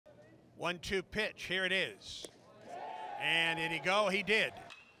1-2 pitch, here it is. And did he go? He did.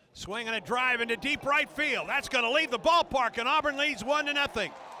 Swing and a drive into deep right field. That's going to leave the ballpark, and Auburn leads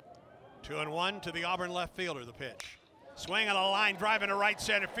 1-0. 2-1 to the Auburn left fielder, the pitch. Swing on a line drive into right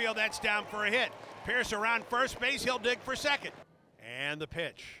center field. That's down for a hit. Pierce around first base. He'll dig for second. And the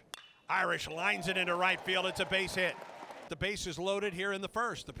pitch. Irish lines it into right field. It's a base hit. The base is loaded here in the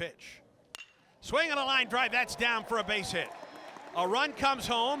first. The pitch. Swing on a line drive. That's down for a base hit. A run comes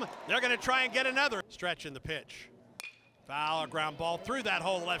home. They're going to try and get another. Stretch in the pitch. Foul, a ground ball through that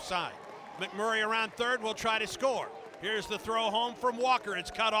hole left side. McMurray around third will try to score. Here's the throw home from Walker.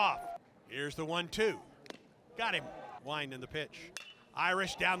 It's cut off. Here's the 1-2. Got him. Wind in the pitch.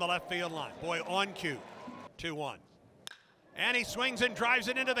 Irish down the left field line. Boy, on cue. 2-1. And he swings and drives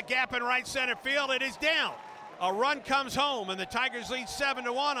it into the gap in right center field. It is down. A run comes home, and the Tigers lead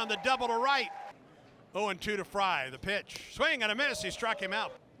 7-1 on the double to right. 0-2 to Fry. The pitch. Swing and a miss. He struck him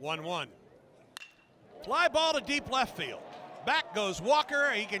out. 1-1. Fly ball to deep left field. Back goes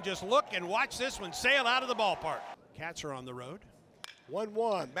Walker. He can just look and watch this one sail out of the ballpark. Cats are on the road.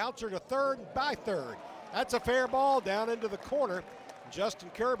 1-1. Bouncer to third by third. That's a fair ball down into the corner. Justin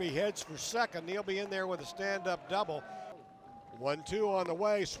Kirby heads for second. He'll be in there with a stand-up double. 1-2 on the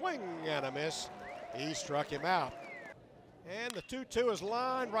way. Swing and a miss. He struck him out. And the 2-2 is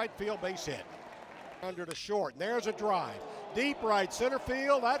lined right field base hit. Under to short. And there's a drive. Deep right center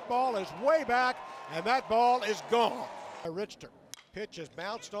field. That ball is way back, and that ball is gone. Richter. Pitch is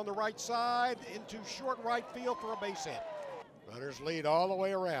bounced on the right side into short right field for a base hit. Runners lead all the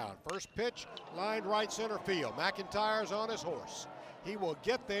way around. First pitch, lined right center field. McIntyre's on his horse. He will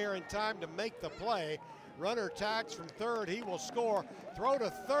get there in time to make the play. Runner tags from third. He will score. Throw to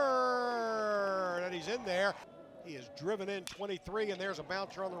third, and he's in there. He is driven in 23, and there's a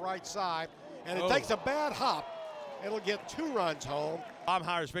bouncer on the right side. And it takes a bad hop. It'll get 2 runs home.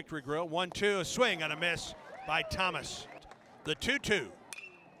 Baumhauer's Victory Grill. 1-2, a swing and a miss by Thomas. The 2-2.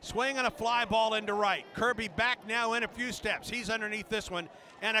 Swing and a fly ball into right. Kirby back now in a few steps. He's underneath this one.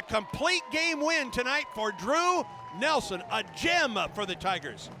 And a complete game win tonight for Drew Nelson. A gem for the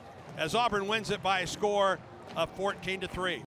Tigers as Auburn wins it by a score of 14-3.